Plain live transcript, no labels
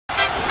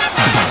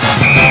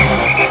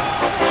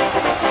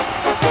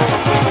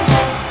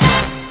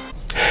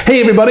Hey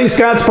everybody,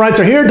 Scott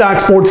Spreitzer here,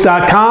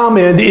 DocSports.com,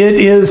 and it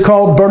is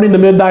called Burning the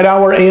Midnight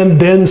Hour and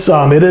Then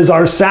Some. It is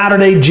our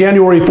Saturday,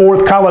 January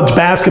 4th college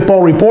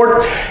basketball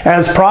report.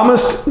 As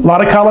promised, a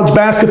lot of college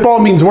basketball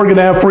means we're going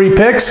to have free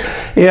picks.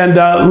 And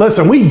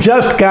listen, we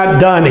just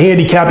got done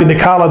handicapping the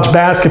college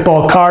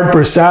basketball card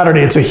for Saturday.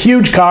 It's a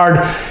huge card,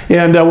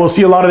 and we'll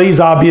see a lot of these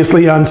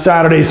obviously on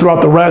Saturdays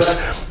throughout the rest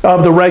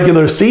of the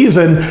regular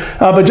season.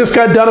 But just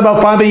got done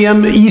about 5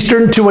 a.m.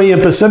 Eastern, 2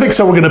 a.m. Pacific,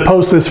 so we're going to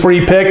post this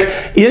free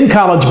pick in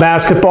college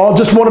basketball.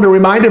 Just wanted to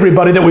remind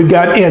everybody that we've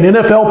got an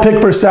NFL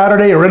pick for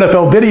Saturday, or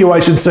NFL video,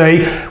 I should say,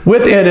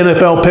 with an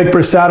NFL pick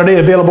for Saturday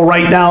available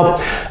right now.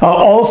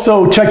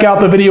 Also, check out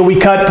the video we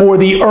cut for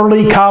the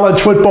early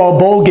college football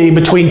bowl game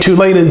between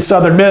Tulane and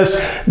Southern Miss.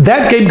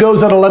 That game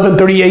goes at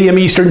 11:30 a.m.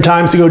 Eastern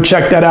time, so go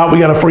check that out. We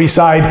got a free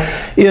side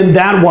in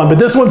that one. But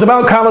this one's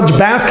about college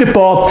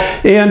basketball,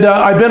 and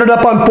I've ended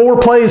up on 4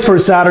 plays for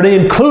Saturday,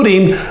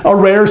 including a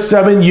rare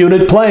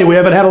 7-unit play. We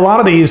haven't had a lot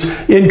of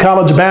these in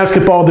college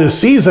basketball this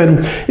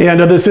season, and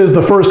this is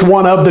the first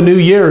one of the new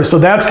year, so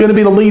that's going to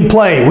be the lead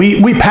play.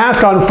 We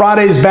passed on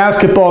Friday's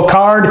basketball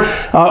card.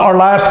 Our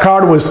last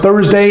card was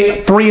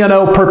Thursday,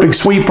 3-0 perfect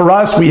sweep for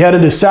us. We head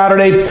into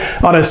Saturday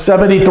on a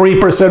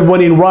 73%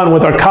 winning run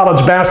with our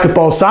college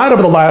basketball side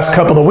over the last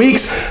couple of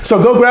weeks.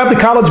 So go grab the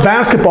college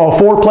basketball,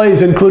 4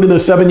 plays, including the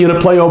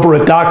 7-unit play over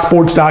at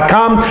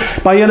DocSports.com.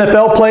 My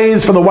NFL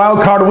plays for the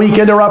wild card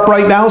weekend are up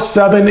right now.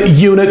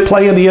 7-unit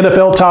play in the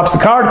NFL tops the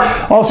card.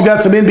 Also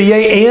got some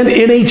NBA and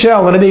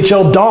NHL, an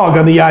NHL dog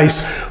on the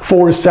ice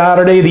for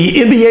Saturday. The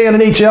NBA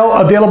and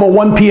NHL available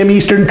 1 p.m.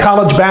 Eastern,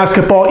 college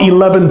basketball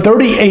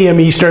 11:30 a.m.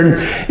 Eastern,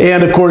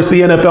 and of course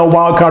the NFL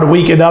wildcard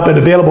weekend up and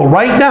available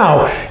right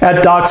now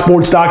at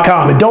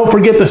DocSports.com. And don't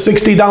forget the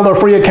 $60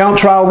 free account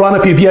trial run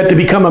if you've yet to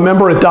become a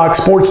member at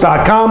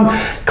DocSports.com.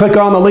 Click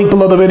on the link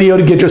below the video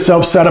to get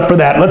yourself set up for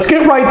that. Let's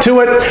get right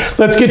to it.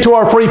 Let's get to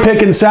our free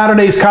pick in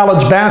Saturday's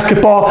college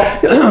basketball.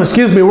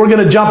 Excuse me, we're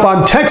going to jump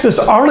on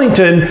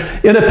Texas-Arlington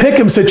in a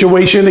pick'em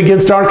situation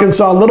against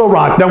Arkansas Little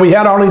Rock. Now, we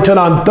had Arlington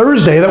on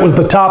Thursday. That was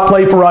the top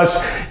play for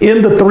us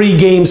in the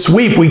 3-game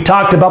sweep. We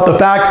talked about the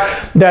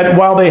fact that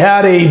while they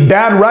had a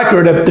bad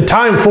record at the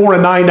time,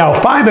 4-9, now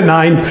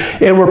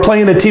 5-9, and we're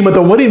playing a team with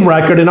a winning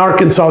record in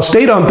Arkansas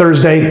State on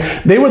Thursday,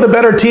 they were the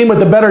better team with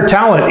the better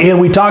talent. And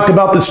we talked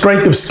about the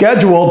strength of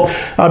schedule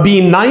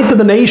being 9th in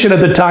the nation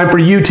at the time for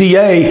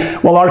UTA,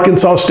 while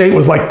Arkansas State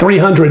was like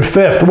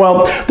 305th.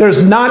 Well,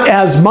 there's not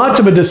as much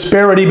of a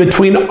disparity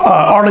between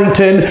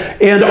Arlington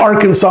and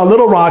Arkansas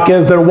Little Rock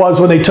as there was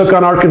when they took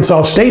on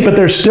Arkansas State, but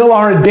there still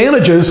are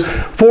advantages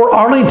for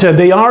Arlington.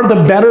 They are the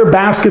better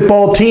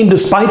basketball team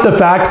despite the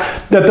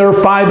fact that they're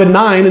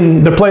 5-9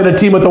 and they're playing a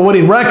team with a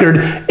winning record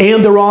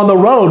and they're on the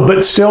road,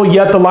 but still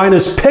yet the line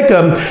is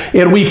pick'em,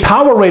 and we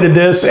power rated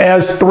this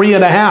as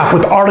 3.5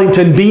 with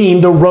Arlington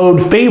being the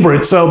road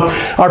favorite. So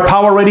our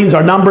power ratings,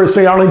 our numbers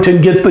say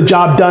Arlington gets the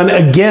job done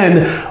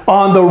again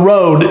on the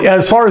road.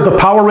 As far as the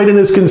power rating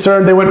is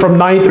concerned, they went from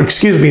 9th, or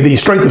excuse me, the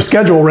strength of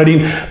schedule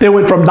rating, they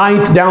went from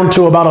 9th down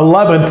to about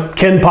 11th,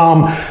 Ken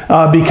Palm,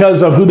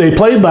 because of who they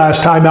played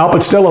last time out,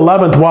 but still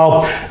 11th,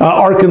 while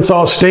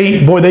Arkansas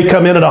State, boy, they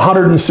come in at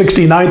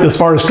 169th as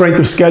far as strength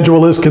of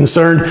schedule is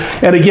concerned.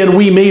 And again,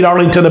 we made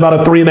Arlington about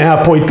a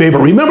 3.5-point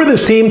favorite. Remember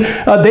this team,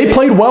 they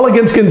played well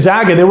against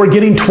Gonzaga. They were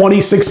getting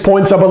 26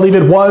 points, I believe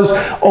it was,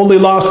 only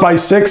lost by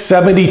 6,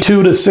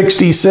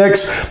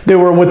 72-66. They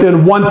were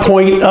within 1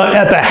 point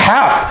at the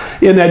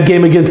half in that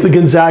game against the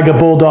Gonzaga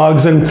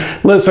Bulldogs. And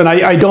listen,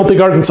 I don't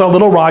think Arkansas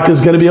Little Rock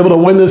is going to be able to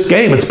win this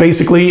game. It's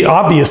basically,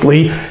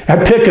 obviously,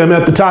 at pick'em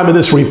at the time of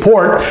this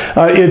report,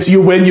 it's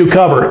you win, you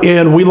cover.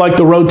 And we like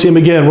the road team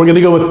again. We're going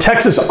to go with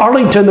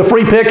Texas-Arlington, the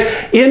free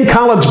pick in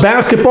college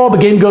basketball. The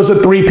game goes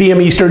at 3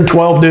 p.m. Eastern,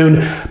 12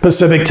 noon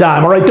Pacific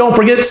time. All right, don't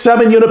forget,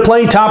 7-unit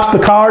play tops the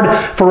card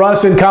for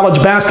us in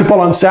college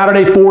basketball on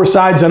Saturday, 4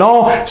 sides and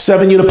all.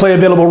 7-unit play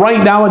available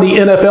right now in the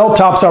NFL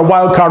tops our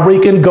wild card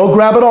weekend. Go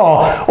grab it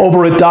all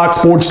over at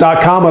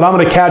DocSports.com. And I'm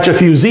going to catch a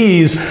few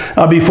Z's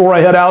before I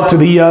head out to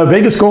the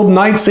Vegas Golden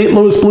Knights St.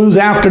 Louis Blues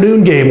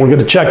afternoon game. We're going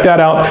to check that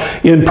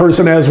out in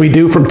person as we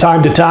do from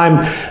time to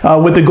time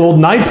with the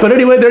Golden Knights. But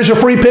anyway, there's your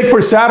free pick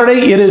for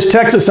Saturday. It is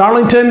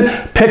Texas-Arlington.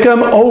 Pick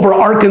 'em over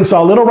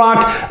Arkansas Little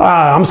Rock.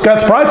 I'm Scott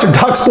Spreitzer,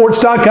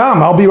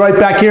 DocSports.com. I'll be right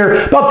back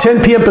here about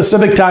 10 p.m.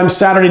 Pacific time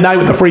Saturday night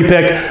with the free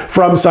pick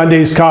from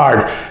Sunday's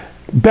card.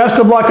 Best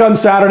of luck on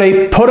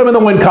Saturday. Put them in the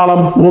win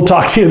column. We'll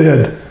talk to you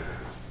then.